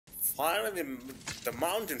Finally, the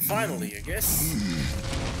mountain finally, I guess.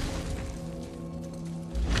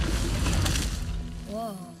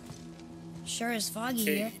 Whoa. Sure is foggy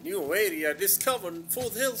Okay, here. new area discovered,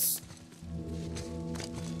 foothills.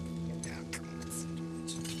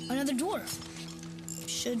 Another door.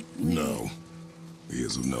 Should we... No. He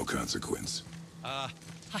is of no consequence. Hi.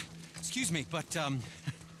 Excuse me, but,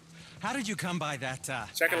 how did you come by that,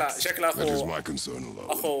 شكلها axe? That is أخو my concern alone.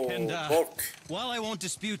 أخو بورك. While I won't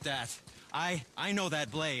dispute that, I know that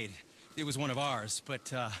blade. It was one of ours,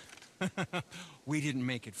 but, we didn't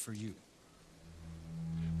make it for you.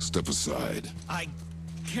 Step aside. I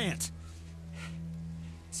can't.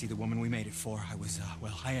 See, the woman we made it for, I was,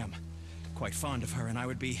 well, I am quite fond of her, and I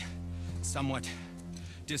would be somewhat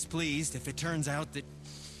displeased if it turns out that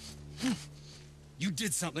you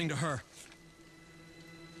did something to her.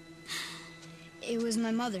 It was my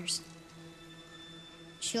mother's.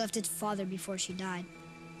 She left its father before she died.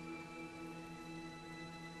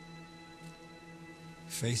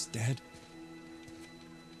 Face dead?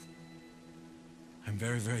 I'm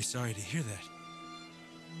very, very sorry to hear that.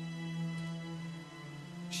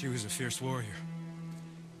 She was a fierce warrior.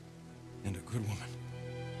 And a good woman.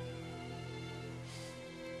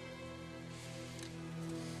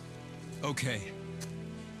 Okay.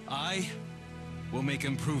 I will make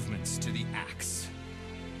improvements to the axe.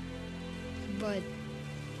 But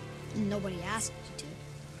nobody asked you to.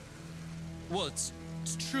 Well, it's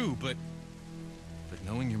true, but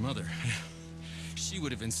knowing your mother, she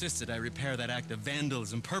would have insisted I repair that act of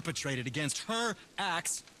vandalism perpetrated against her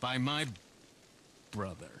axe by my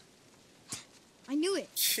brother. I knew it.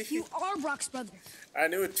 You are Brock's brother. I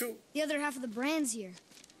knew it too. The other half of the brand's here.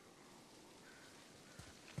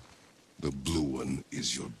 The blue one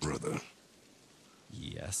is your brother.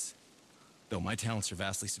 Yes. Though my talents are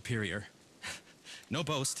vastly superior. No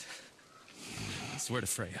boast. I swear to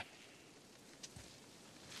Freya.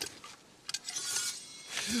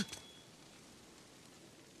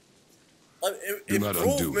 Do not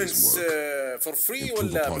undo his improvements work. for free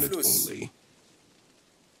Improve ولا upon it بفلوس؟ only.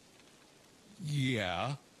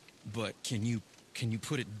 Yeah, but can you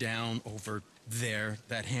put it down over there?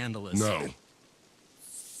 That handle is No.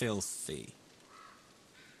 filthy.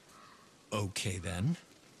 Okay then.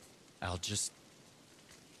 I will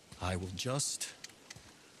just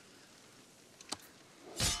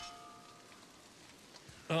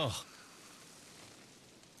Oh.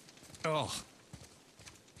 Oh.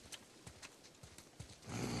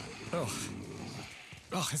 Oh.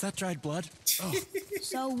 Oh, is that dried blood? Oh.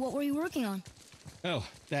 So what were you working on? Oh,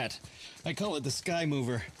 that. I call it the Sky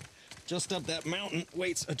Mover. Just up that mountain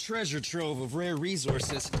waits a treasure trove of rare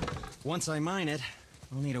resources. Once I mine it,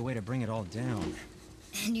 I'll need a way to bring it all down.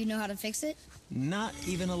 And you know how to fix it? Not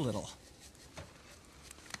even a little.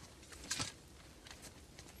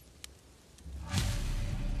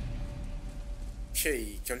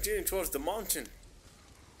 Okay, continue towards the mountain.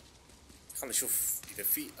 خلنا نشوف إذا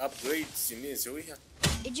في upgrades يمين نسويها.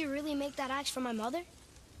 Did you really make that axe for my mother?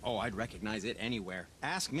 Oh, I'd recognize it anywhere.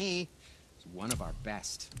 Ask me. It's one of our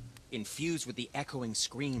best. Infused with the echoing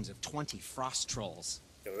screams of 20 frost trolls.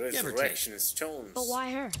 The Give or resurrection stones. But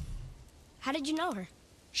why her? How did you know her?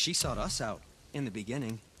 She sought us out in the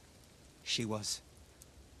beginning. She was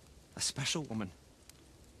a special woman.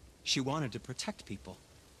 She wanted to protect people.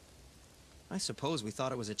 I suppose we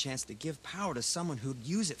thought it was a chance to give power to someone who'd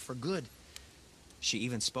use it for good. She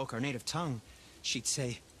even spoke our native tongue. She'd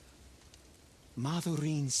say,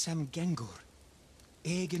 Madurin sem gengur,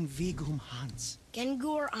 egen vigum hans.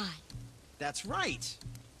 Gengur I. That's right.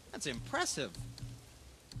 That's impressive.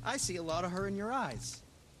 I see a lot of her in your eyes.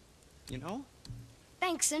 You know?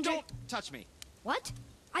 Thanks, and Don't touch me. What?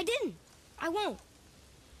 I didn't. I won't.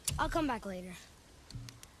 I'll come back later.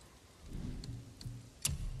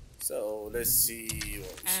 So let's see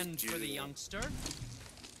what we And should for the do. youngster?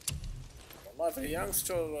 والله في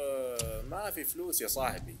اليانغستر ما في فلوس يا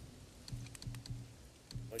صاحبي.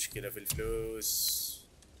 مشكلة في الفلوس.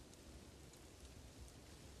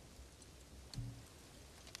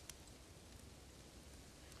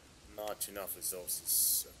 Not enough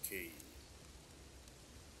resources. Okay.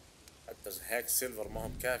 حتى هاك سيلفر ما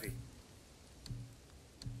هم كافي.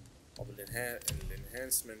 طب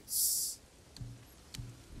الانهانسمنتس.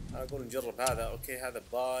 اقول نجرب هذا. اوكي هذا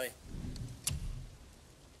باي.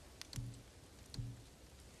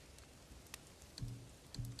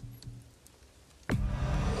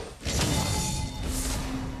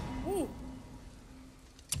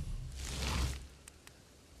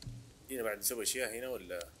 هنا بعد نسوي اشياء هنا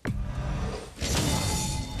ولا؟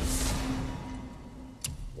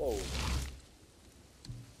 واو.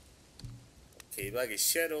 اوكي باقي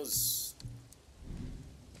الشادوز.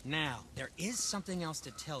 Now, there is something else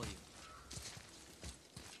to tell you.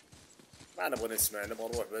 ما نبغى نسمع، نبغى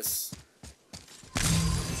نروح بس.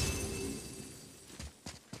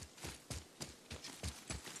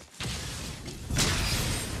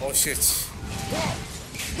 Oh shit.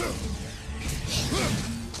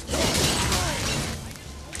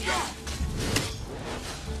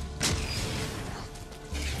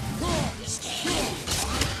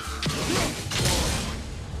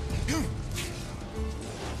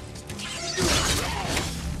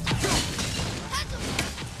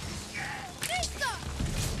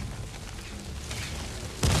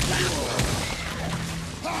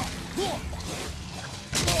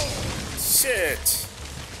 Shit.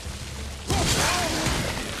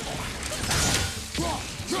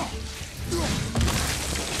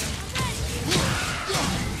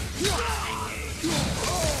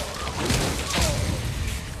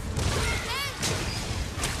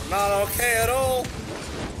 Not okay at all.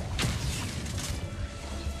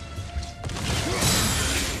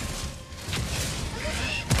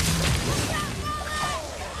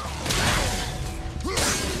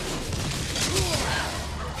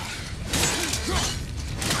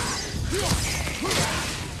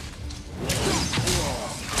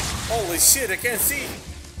 Holy shit, I can't see.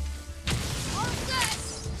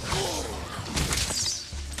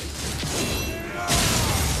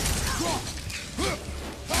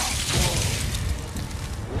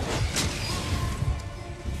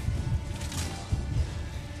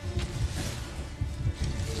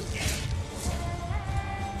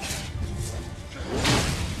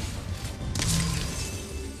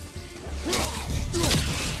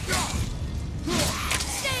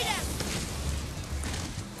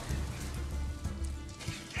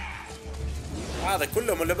 هذا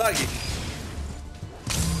كلهم اللي باقي.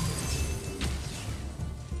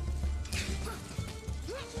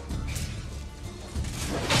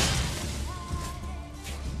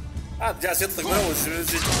 هذا جالس يطلق من اول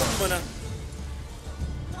زي منه.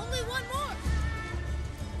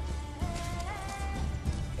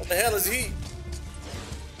 What the hell is he?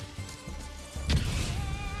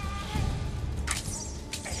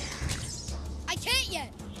 I can't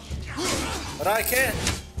yet. But I can.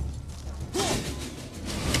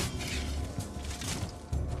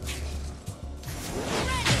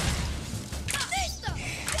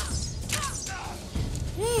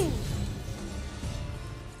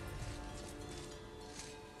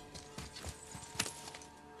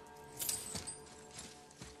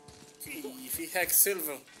 في هاك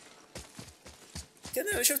سيلفر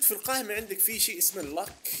كذا. انا شفت في القائمة عندك في شيء اسمه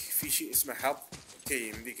اللك، في شيء اسمه حظ. اوكي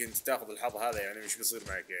يمديك انت تاخذ الحظ هذا، يعني مش بيصير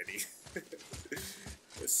معك يعني.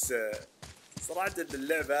 بس صراحة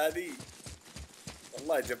اللعبة هذه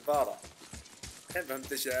والله جبارة. الحين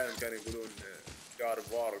فهمت ايش العالم كانوا يقولون God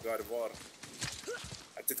of War God of War.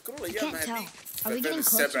 تذكرون ايام هذيك Are we getting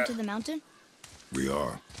closer to the mountain? We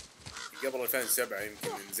are. قبل 2007 يمكن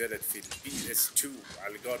نزلت في PS2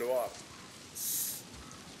 على God of War.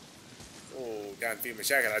 وكان في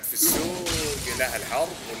مشاكل عاد في السوق، لها الحرب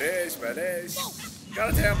وليش ما ليش.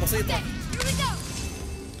 كانت ايام بسيطة.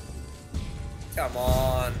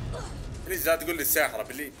 كمان بليز لا تقول لي الساحرة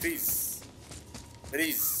بليز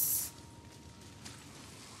بليز.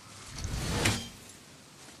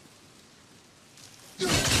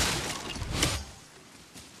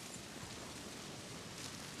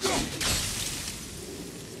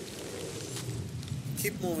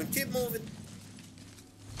 keep moving keep moving.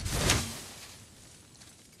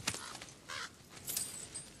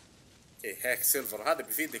 اوكي هاك سيلفر هذا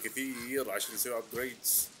بيفيدنا كثير عشان نسوي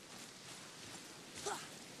ابجريدز.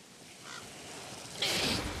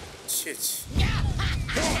 شيت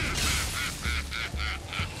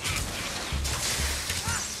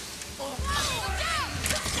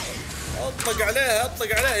اطلق عليها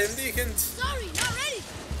اطلق عليها يمديك انت.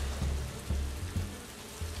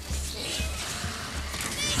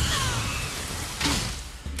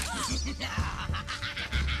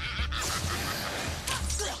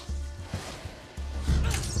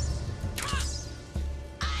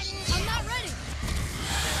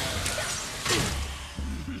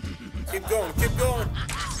 Keep going, keep going.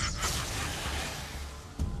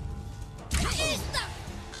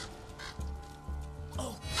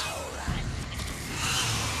 Oh, all right.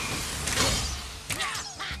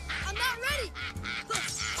 I'm not ready.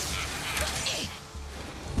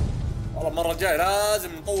 والله المرة الجاية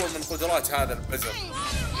لازم نطور من قدرات هذا البزر.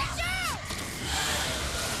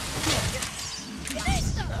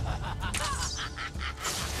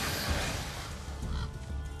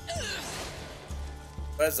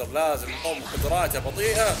 بزر لازم نطور من قدراته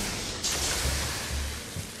بطيئة.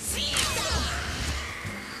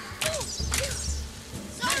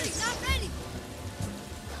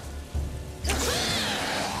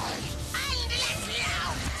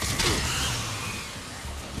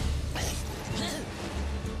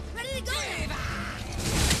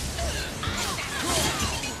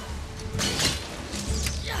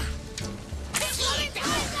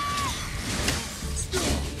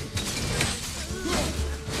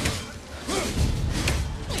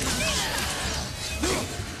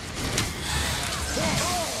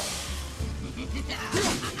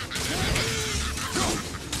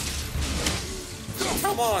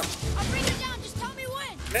 on. I'll bring it down. Just tell me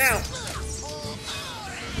when. Now.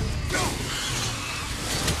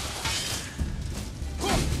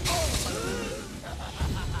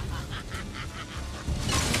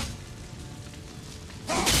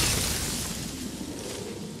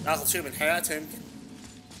 ناخذ شيء من حياتها يمكن.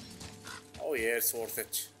 Oh yeah, it's worth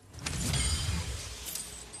it.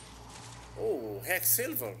 Oh, هيك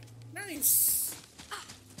سيلفر. نايس.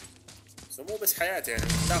 سو مو بس حياتي يعني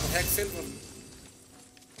تاخذ هيك سيلفر.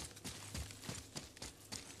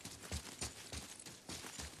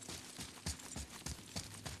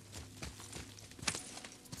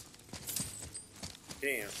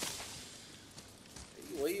 ديم.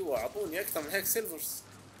 ايوه اعطوني اكثر من هيك سيلفرز.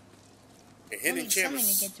 Hidden Something chambers.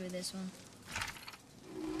 to get through this one.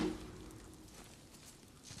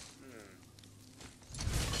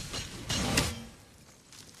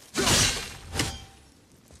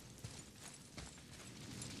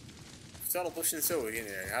 افترض وش نسوي هنا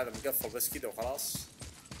يعني هذا مقفل بس كذا وخلاص.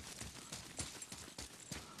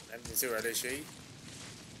 نبي نسوي عليه شيء.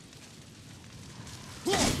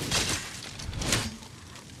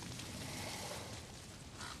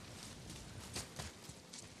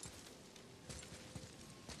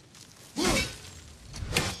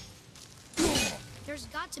 There's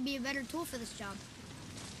got to be a better tool for this job.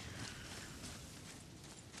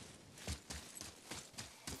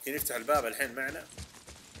 يمكن يفتح الباب الحين معنا.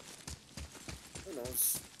 Who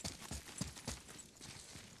knows?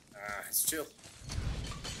 It's chill.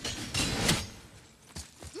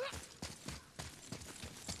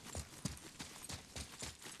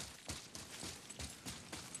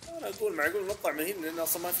 أنا أقول معقول نطلع من هنا لأن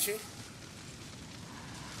أصلا ما في شيء.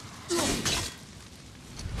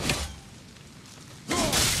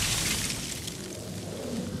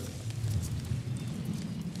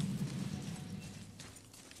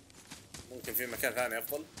 ممكن في مكان ثاني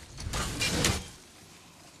أفضل.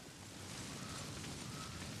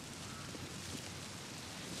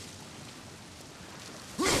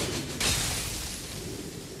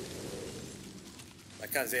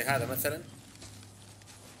 مكان زي هذا مثلا.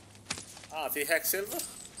 في هاك سيلفر.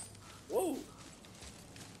 واو.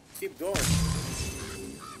 keep going.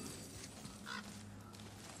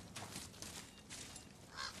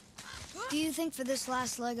 Do you think for this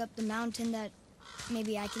last leg up the mountain that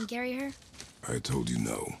maybe I can carry her? I told you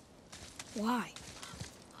no. Why?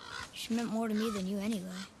 She meant more to me than you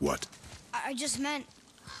anyway. What? I just meant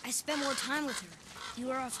I spent more time with her. You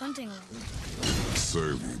were off hunting alone.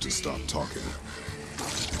 Serve you to stop talking.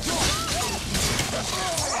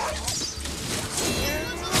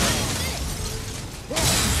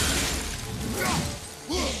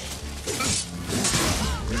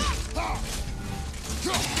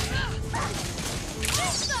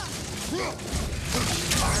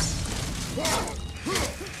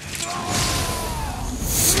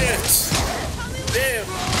 Shit! Damn!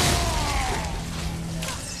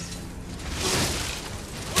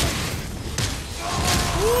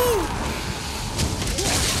 Woo!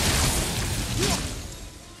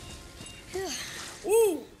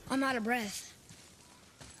 Woo! I'm out of breath.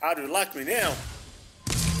 How do you like me now?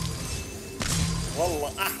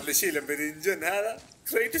 والله أحلى شيء لما ينجن هذا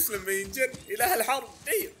كريتوس لما ينجن إله الحرب.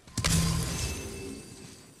 دير.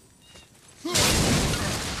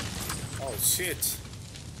 Oh shit.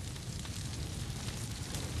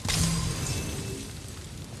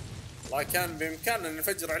 والله كان بإمكاننا أن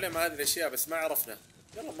نفجر عليه هذه الأشياء بس ما عرفنا.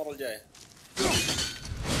 يلا المرة الجاية.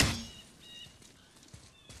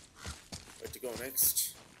 Where to go next?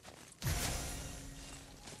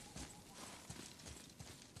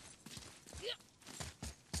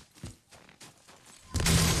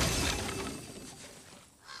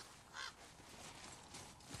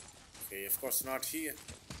 Okay, of course not here.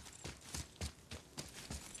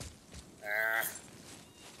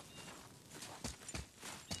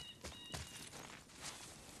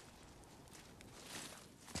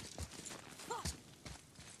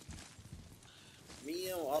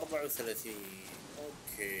 مية وأربعة وثلاثين.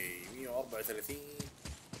 اوكي 134.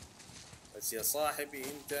 بس يا صاحبي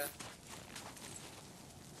انت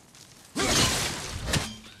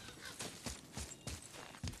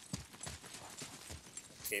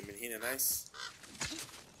اوكي من هنا نايس.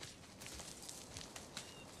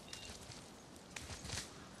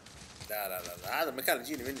 لا هذا المكان اللي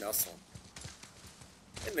جينا منه اصلا.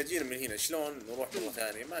 إحنا جينا من هنا شلون نروح مرة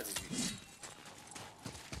ثانية ما تجي.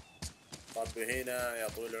 طب هنا يا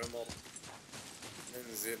طويل العمر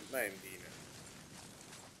ننزل ما يمدينا.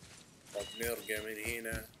 طب نرقى من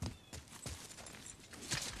هنا.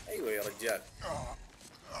 ايوه يا رجال. اوه.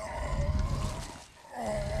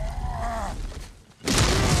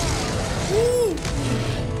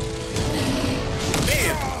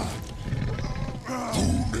 Damn.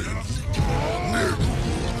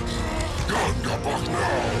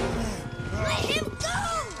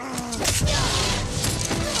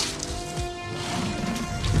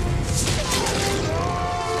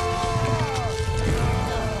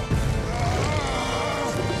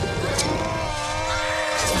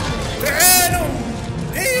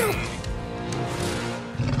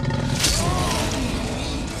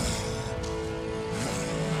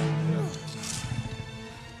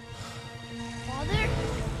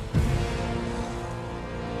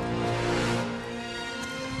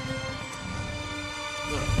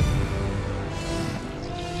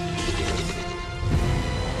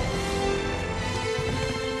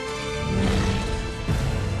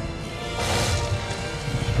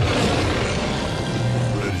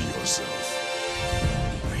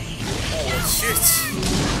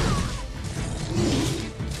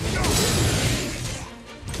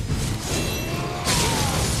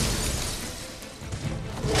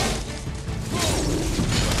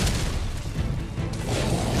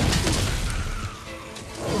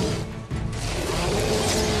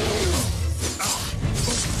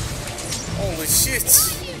 Holy shit.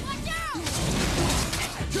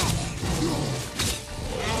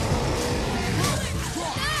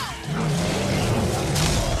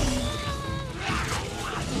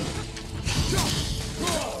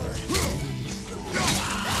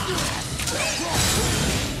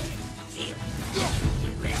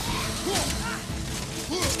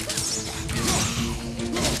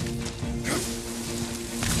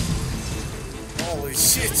 Holy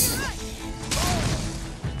shit.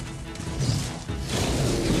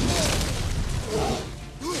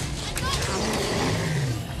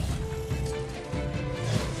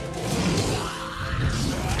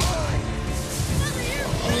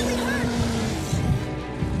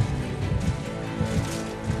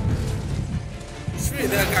 ايش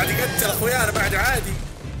ذا قاعد يقتل اخويانا بعد عادي.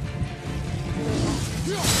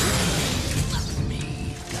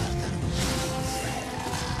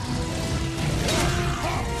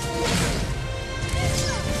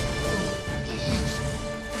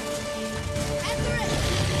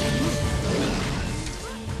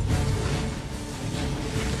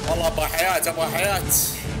 والله ابغى حياة ابغى حياة.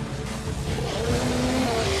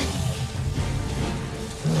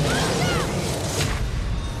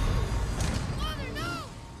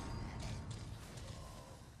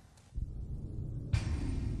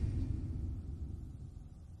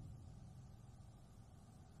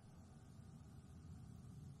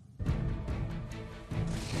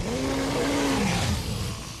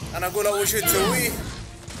 انا اقول اول شيء تسويه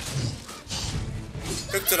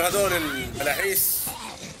تقتل هذول الملاحيس.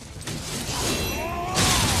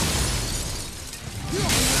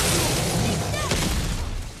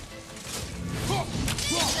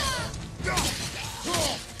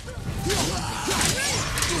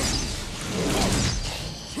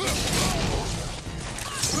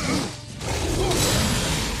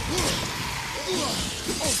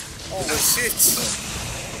 Oh shit.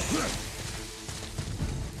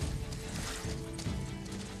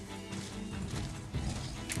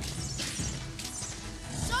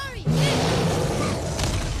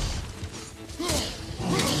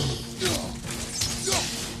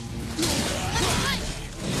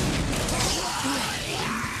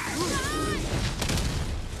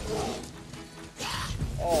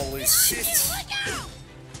 Holy shit.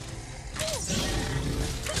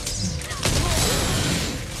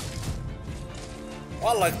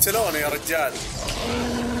 والله قتلوني يا رجال.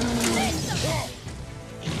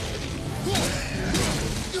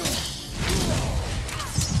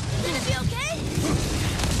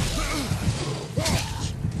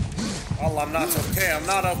 والله I'm not okay, I'm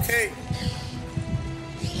not okay.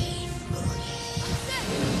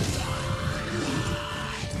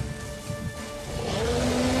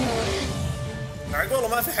 معقولة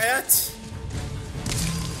ما في حياة؟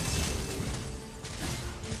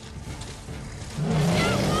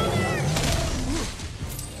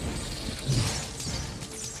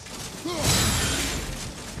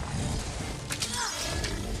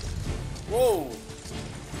 واو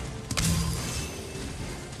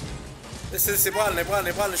لسه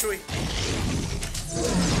يبغالنا شوي.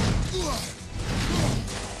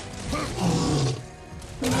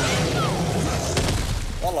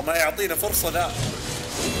 والله ما يعطينا فرصة ذا.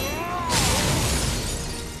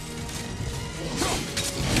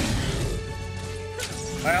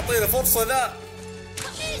 ما يعطينا فرصة ذا.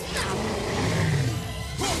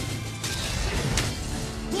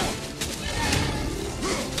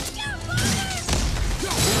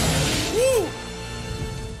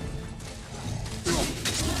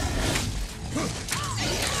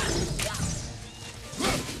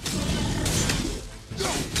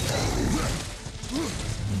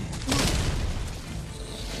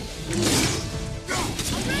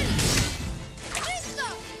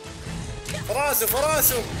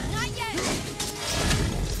 فراسه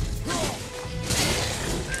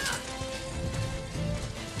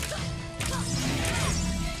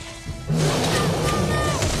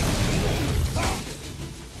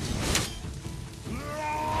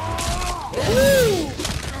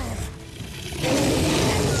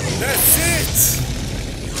That's it.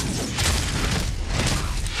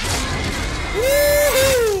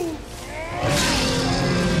 Woohoo!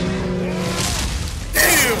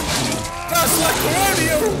 Damn! That's like a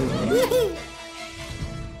rodeo! Woohoo!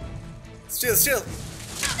 Chill.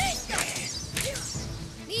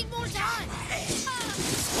 Need more time.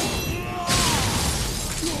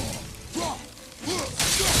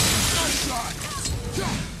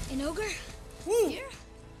 An ogre? Woo! Here?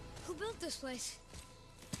 Who built this place?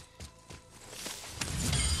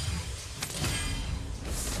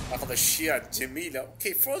 اخذ اشياء جميلة.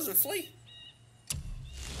 اوكي فروزن فلي.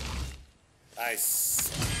 نايس.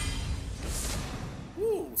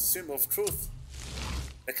 سيم اوف تروث.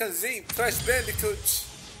 كان زي كراش بانديكوت،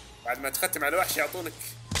 بعد ما تختم على وحش يعطونك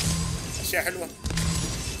اشياء حلوه.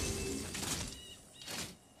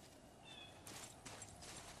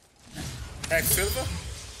 هاك سيلفر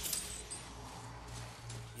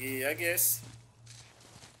يا جيس.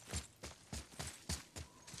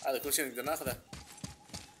 هذا كل شيء نقدر ناخذه.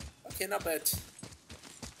 اوكي نبات.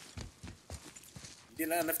 يمدي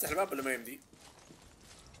الان نفتح الباب ولا ما يمدي؟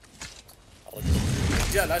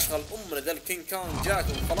 الرجال اشغل امنا ذا الكينج كونج جاك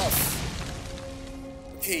وخلاص.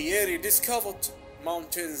 اوكي ياري discovered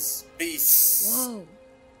mountains beasts. Whoa.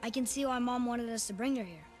 I can see why Mom wanted us to bring her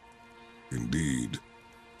here. Indeed.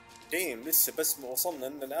 ديم لسه بس ما وصلنا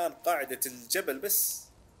ان الان قاعدة الجبل بس.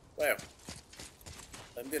 واو.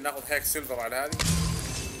 طيب ناخذ هاك سيلفر على هذه.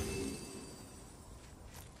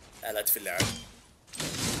 لا تفل عاد.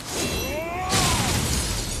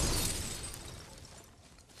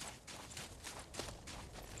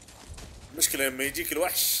 المشكلة لما يجيك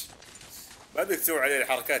الوحش ما بدك تسوي عليه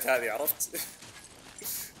الحركات هذه، عرفت؟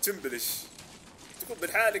 تنبلش تكون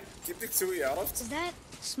بالحالك كيف بدك تسويها، عرفت؟ Is that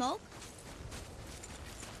smoke?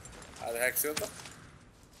 هذا هاك سيلفر.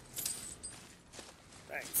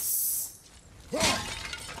 نايس.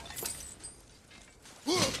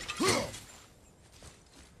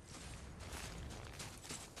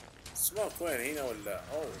 سموك وين هنا ولا؟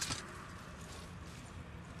 اوه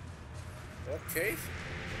اوكي.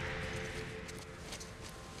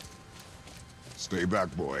 Stay back,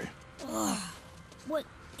 boy. What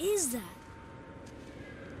is that?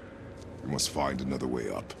 We must find another way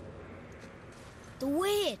up. The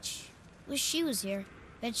witch. Wish she was here.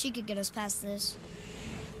 Bet she could get us past this.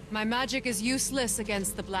 My magic is useless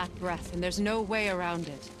against the Black Breath, and there's no way around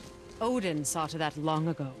it. Odin saw to that long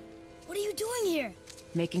ago. What are you doing here?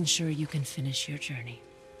 Making sure you can finish your journey.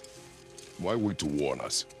 Why wait to warn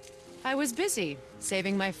us? I was busy,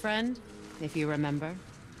 saving my friend, if you remember.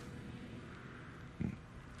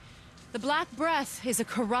 The Black Breath is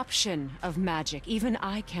a corruption of magic even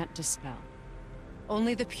I can't dispel.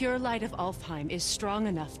 Only the pure light of Alfheim is strong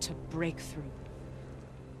enough to break through.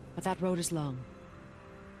 But that road is long.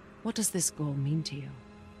 What does this goal mean to you?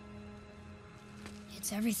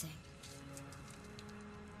 It's everything.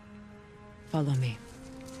 Follow me.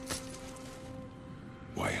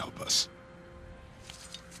 Why help us?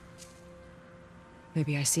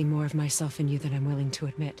 Maybe I see more of myself in you than I'm willing to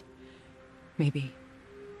admit. Maybe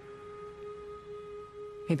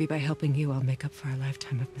by helping you, I'll make up for a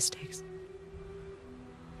lifetime of mistakes.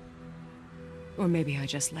 Or maybe I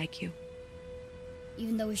just like you.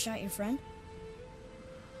 Even though we shot your friend?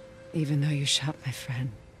 Even though you shot my friend,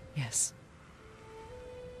 yes.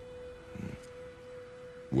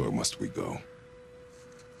 Where must we go?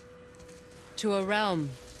 To a realm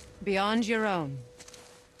beyond your own.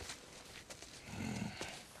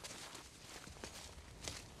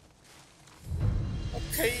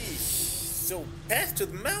 Okay, so path to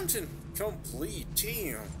the mountain complete.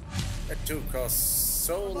 Damn, that took us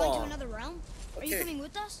so We're going to long. another realm? Are you Okay. coming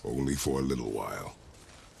with us? Only for a little while.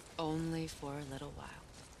 Only for a little while.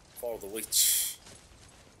 For the witch.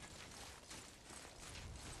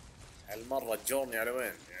 هالمرة الجورني على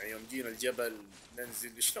وين؟ يعني يوم جينا الجبل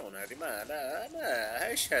ننزل شلون هذه؟ ما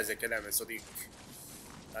ايش هذا كلام يا صديق؟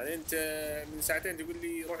 يعني انت من ساعتين تقول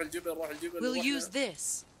لي روح الجبل روح الجبل. We'll use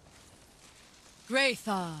this.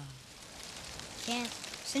 Graythaw. Can't.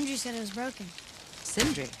 Sindri said it was broken.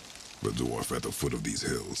 Sindri. The dwarf at the foot of these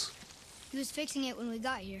hills. He was fixing it when we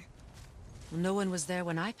got here. No one was there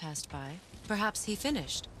when I passed by. Perhaps he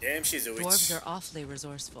finished. Damn, she's a witch. Dwarves are awfully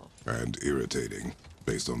resourceful. And irritating,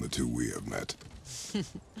 based on the two we have met.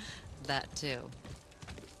 That too.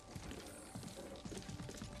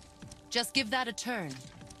 Just give that a turn.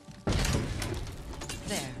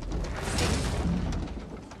 There.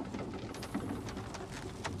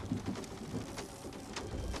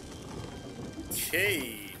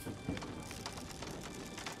 Okay.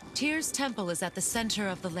 Tyr's temple is at the center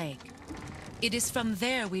of the lake. It is from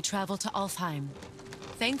there we travel to Alfheim.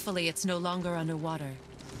 Thankfully, it's no longer underwater.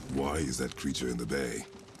 Why is that creature in the bay?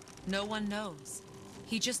 No one knows.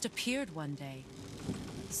 He just appeared one day.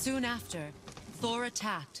 Soon after, Thor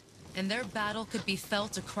attacked, and their battle could be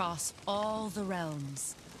felt across all the realms.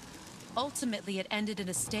 Ultimately, it ended in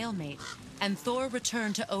a stalemate, and Thor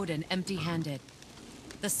returned to Odin empty-handed.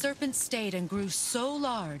 The serpent stayed and grew so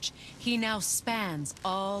large, he now spans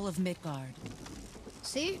all of Midgard.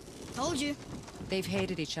 See? Told you. They've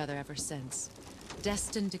hated each other ever since,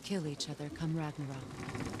 destined to kill each other come Ragnarok.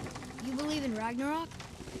 You believe in Ragnarok?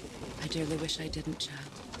 I dearly wish I didn't,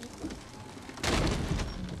 child.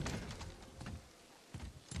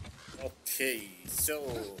 Okay, so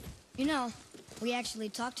You know, We actually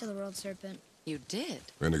talked to the world serpent. You did?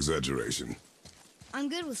 An exaggeration. I'm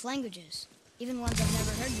good with languages, even ones I've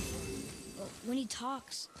never heard before. But when he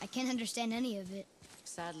talks, I can't understand any of it.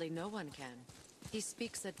 Sadly, no one can. He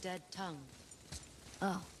speaks a dead tongue.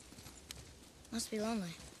 Oh. Must be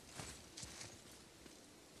lonely.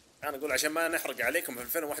 انا اقول عشان ما نحرق عليكم في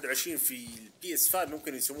 2021 في البي اس 5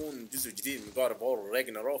 ممكن يسوون جزء جديد من God of War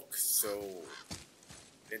Ragnarok سو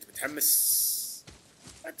اذا انت متحمس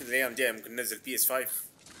حتى الايام الجايه ممكن ننزل بي اس 5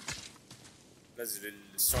 ننزل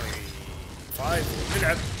السوني 5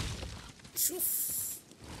 ونلعب نشوف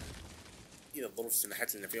اذا الظروف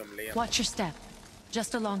سمحت لنا في يوم من الايام. Watch your step.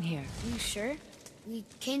 Just along here. You sure? We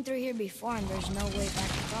came through here before and there's no way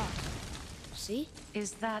back across. See?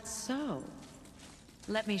 Is that so?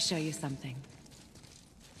 Let me show you something.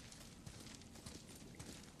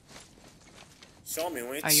 Show me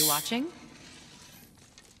which. Are you watching?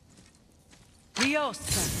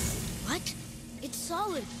 Riosta. What? It's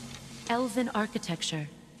solid. Elven architecture.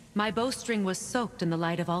 My bowstring was soaked in the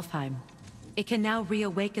light of Alfheim. It can now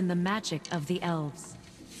reawaken the magic of the elves.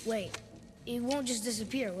 Wait, it won't just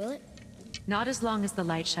disappear, will it? Not as long as the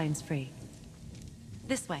light shines free.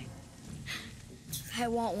 This way. I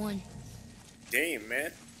want one. Damn,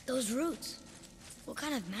 man. Those roots. What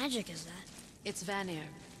kind of magic is that? It's Vanir.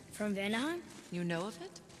 From Vanaheim? You know of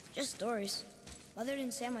it? Just stories. Mother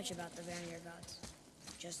didn't say much about the Vanir gods.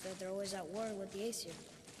 Just that they're always at war with the Aesir.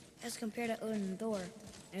 As compared to Odin and Thor,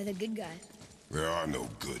 they're the good guys. There are no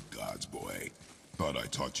good gods, boy. Thought I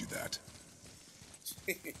taught you that.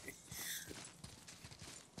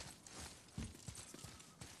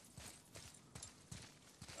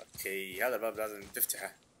 اوكي هذا الباب لازم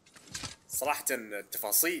تفتحه. صراحة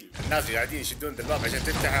التفاصيل الناس اللي قاعدين يشدون الباب عشان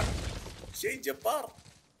تفتحه شيء جبار.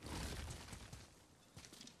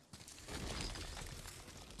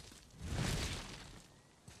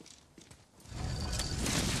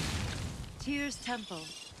 Tyr's temple.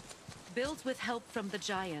 Built with help from the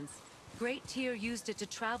giants, Great Tyr used it to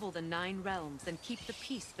travel the 9 realms and keep the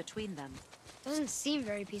peace between them. Doesn't seem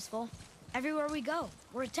very peaceful. Everywhere we go,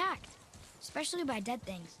 we're attacked. Especially by dead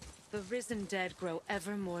things. The risen dead grow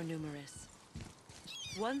ever more numerous.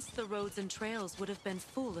 Once the roads and trails would have been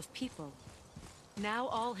full of people. Now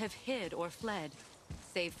all have hid or fled,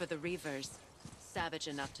 save for the Reavers, savage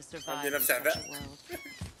enough to survive in such a world.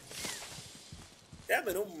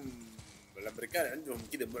 دائما هم الامريكان عندهم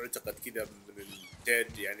كذا معتقد كذا من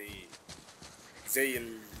الديد يعني زي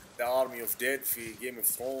The Army of Dead في Game of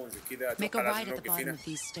Thrones وكذا. Make a ride at the bottom of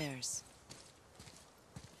these stairs.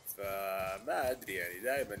 فما ادري يعني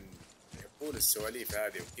دائما يحبون السواليف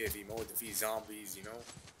هذه وكيف يموتوا فيه زومبيز you know.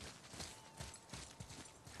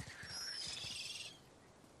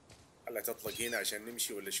 هلا تطلق هنا عشان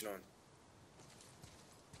نمشي ولا شلون؟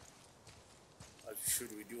 What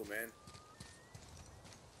should we do man?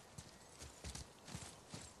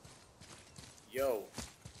 Yo.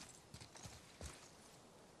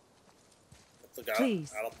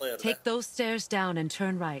 Please, take those stairs down and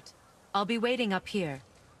turn right. I'll be waiting up here.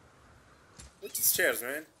 Which stairs,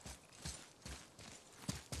 man?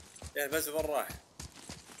 Yeah, بس بالراحة.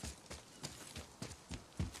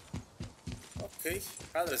 اوكي،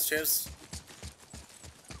 هذا الستيرز.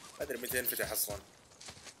 ما ادري متى ينفتح اصلا.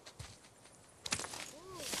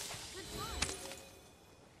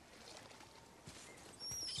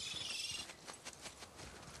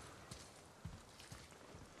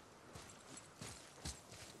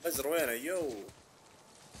 بزر وينه يو؟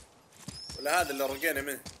 ولا هذا اللي رقينا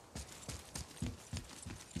منه؟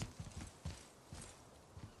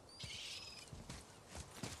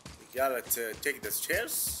 قالت take the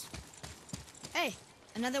stairs. Hey,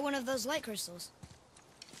 another one of those light crystals.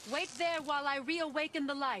 Wait there while I reawaken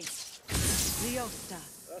the light. Riosta.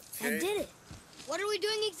 Okay. I did it. What are we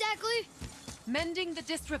doing exactly? Mending the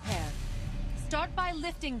disrepair. Start by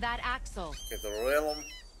lifting that axle. Okay, the realm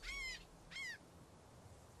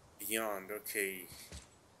beyond. Okay.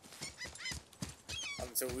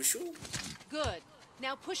 نسوي شو؟ Good.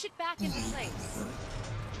 Now push it back into place.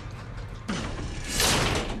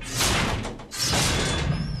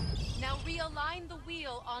 Now realign the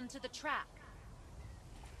wheel onto the track.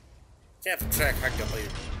 كيف التراك حقه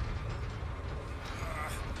طيب؟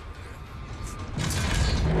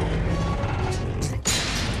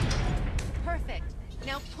 Perfect.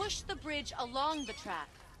 Now push the bridge along the track.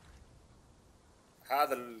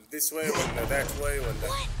 هذا this way ولا that way ولا؟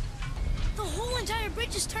 What? The whole entire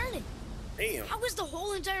bridge is turning. Damn. How is the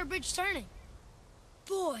whole entire bridge turning?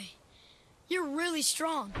 Boy, you're really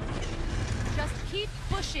strong. Just keep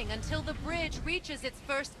pushing until the bridge reaches its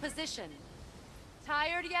first position.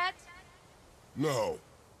 Tired yet? No.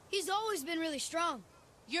 He's always been really strong.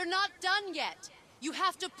 You're not done yet. You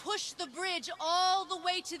have to push the bridge all the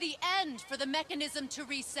way to the end for the mechanism to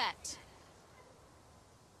reset.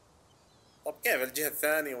 طب كيف الجهة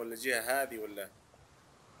الثانية ولا الجهة هذه ولا؟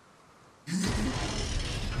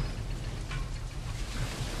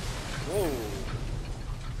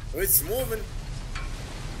 Whoa, it's moving.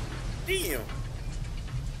 Damn.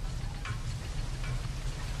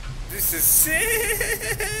 This is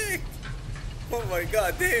sick. Oh my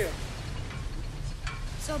god, damn.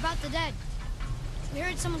 So about the dead. We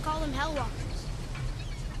heard someone call them Hellwalkers.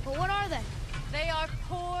 But what are they? They are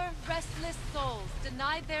poor, restless souls,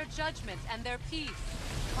 denied their judgment and their peace.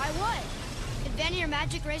 By what? Did Vanir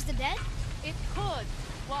magic raise the dead? It could,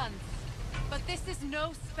 once. But this is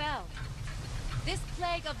no spell. This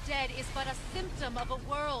plague of dead is but a symptom of a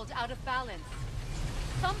world out of balance.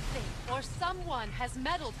 Something or someone has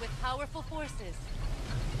meddled with powerful forces.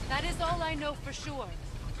 That is all I know for sure.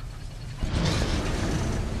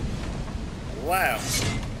 Wow.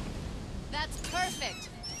 That's perfect.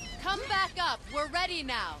 Come back up. We're ready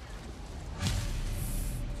now.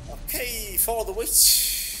 Okay, follow the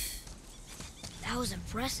witch. That was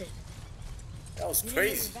impressive. That was You didn't hit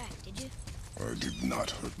crazy. your back, did you? I did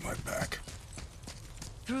not hurt my back.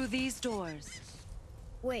 Through these doors.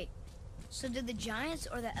 Wait, so did the Giants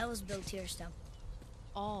or the Elves build Tyr's temple?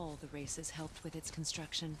 All the races helped with its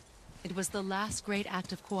construction. It was the last great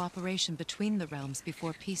act of cooperation between the realms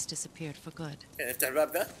before peace disappeared for good. يعني افتح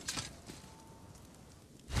الباب ده.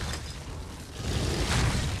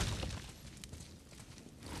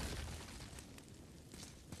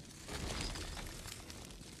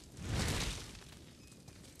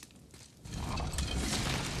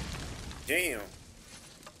 Damn.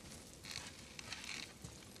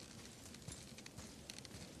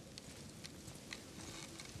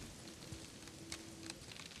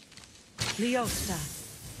 Leosta.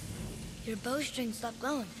 Your bowstring stopped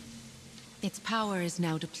glowing. Its power is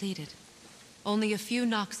now depleted. Only a few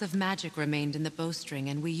knocks of magic remained in the bowstring,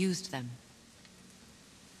 and we used them.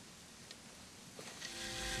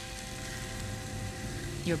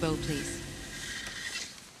 Your bow, please.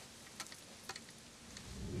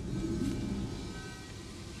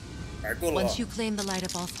 Once you claim the light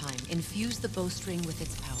of Alfheim, infuse the bowstring with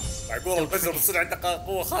its power. معقول البزر بتصير عنده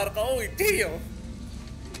قوة خارقة قوي. Damn.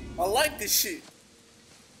 I like this shit.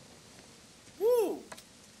 Woo.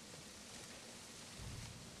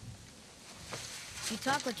 You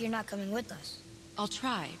talk like you're not coming with us. I'll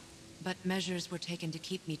try, but measures were taken to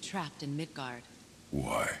keep me trapped in Midgard.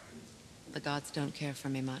 Why? The gods don't care for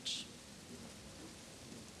me much.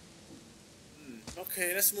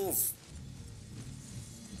 Okay, let's move.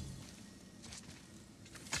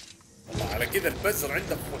 والله على كذا البزر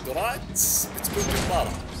عنده قدرات بتكون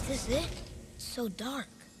جبارة. Is this it? It's so dark.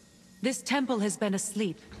 This temple has been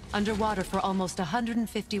asleep, underwater for almost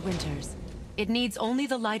 150 winters. It needs only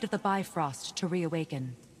the light of the Bifrost to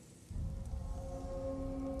reawaken.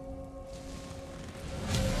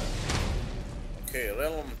 Okay,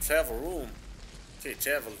 realm travel room. Okay,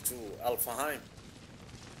 travel to Alfheim.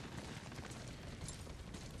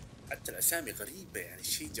 حتى الأسامي غريبة يعني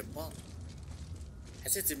شيء جبار.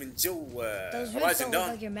 حسيت من جو Those roots Horizon don't look Dawn.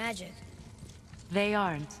 like your magic. They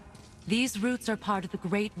aren't. These roots are part of the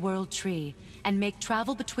Great World Tree and make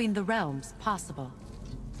travel between the realms possible.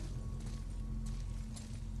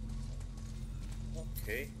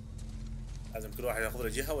 Okay. لازم كل واحد ياخذ له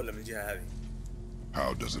جهة ولا من الجهة هذه؟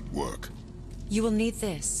 How does it work? You will need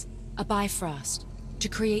this, a Bifrost, to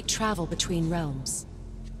create travel between realms.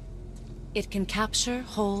 It can capture,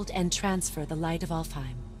 hold, and transfer the light of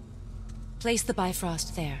Alfheim. Place the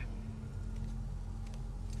Bifrost there.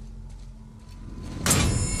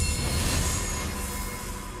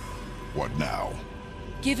 What now?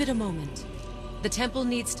 Give it a moment. The temple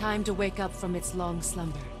needs time to wake up from its long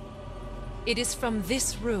slumber. It is from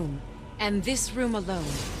this room, and this room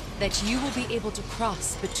alone, that you will be able to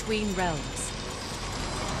cross between realms.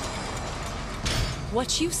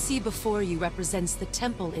 What you see before you represents the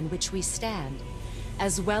temple in which we stand,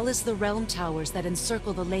 as well as the realm towers that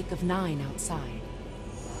encircle the Lake of Nine outside.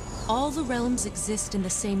 All the realms exist in the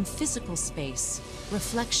same physical space,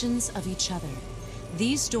 reflections of each other.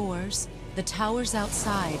 These doors, the towers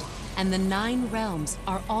outside, and the 9 realms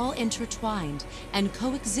are all intertwined and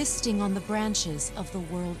coexisting on the branches of the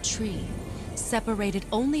World Tree, separated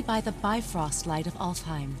only by the Bifrost light of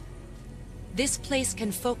Alfheim. This place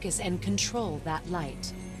can focus and control that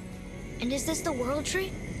light. And is this the World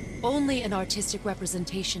Tree? Only an artistic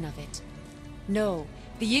representation of it. No,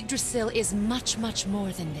 the Yggdrasil is much, much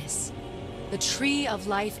more than this. The Tree of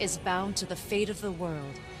Life is bound to the fate of the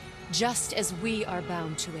world, just as we are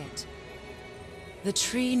bound to it. The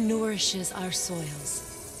tree nourishes our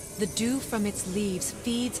soils, The dew from its leaves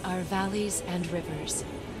feeds our valleys and rivers.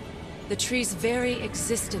 The tree's very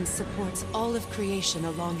existence supports all of creation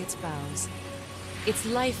along its boughs. Its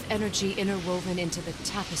life energy interwoven into the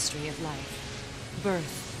tapestry of life.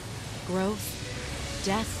 Birth, growth,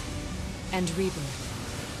 death, and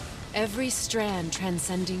rebirth. Every strand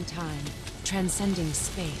transcending time, transcending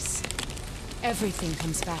space. Everything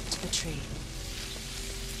comes back to the tree.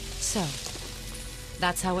 So,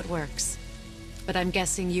 that's how it works. But I'm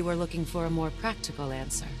guessing you were looking for a more practical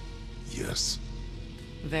answer. Yes.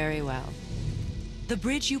 Very well. The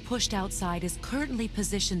bridge you pushed outside is currently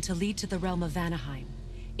positioned to lead to the realm of Vanaheim.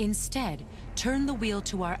 Instead, turn the wheel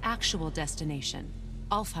to our actual destination,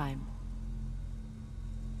 Alfheim.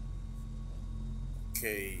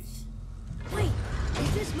 Okay. Wait,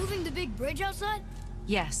 is this moving the big bridge outside?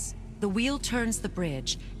 Yes, the wheel turns the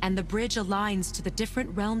bridge, and the bridge aligns to the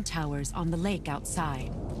different realm towers on the lake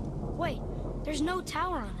outside. Wait, there's no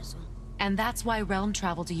tower on this one. And that's why realm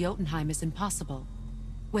travel to Jotunheim is impossible.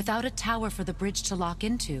 Without a tower for the bridge to lock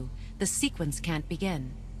into, the sequence can't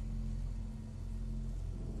begin.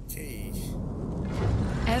 Okay.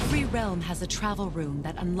 Every realm has a travel room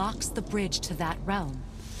that unlocks the bridge to that realm.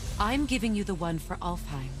 I'm giving you the one for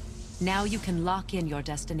Alfheim. Now you can lock in your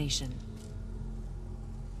destination.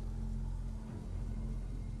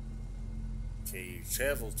 Okay,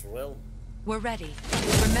 travel to realm. We're ready.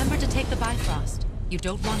 Remember to take the Bifrost. You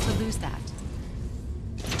don't want to lose that.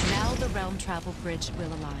 Now the realm travel bridge will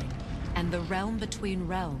align, and the realm between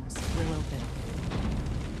realms will open.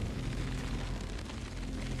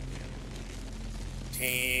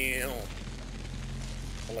 Damn.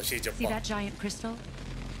 والله شيء See جبار. that giant crystal?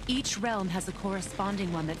 Each realm has a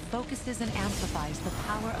corresponding one that focuses and amplifies the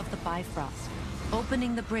power of the Bifrost,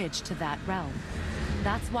 opening the bridge to that realm.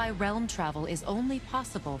 That's why realm travel is only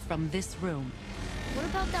possible from this room. What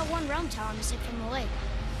about that one realm tower missing from the lake?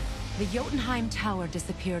 The Jotunheim Tower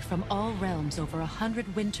disappeared from all realms over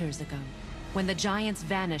 100 winters ago, when the giants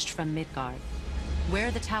vanished from Midgard. Where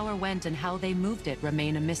the tower went and how they moved it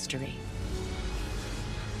remain a mystery.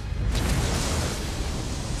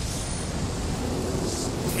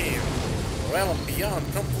 Okay, realm beyond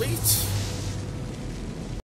complete.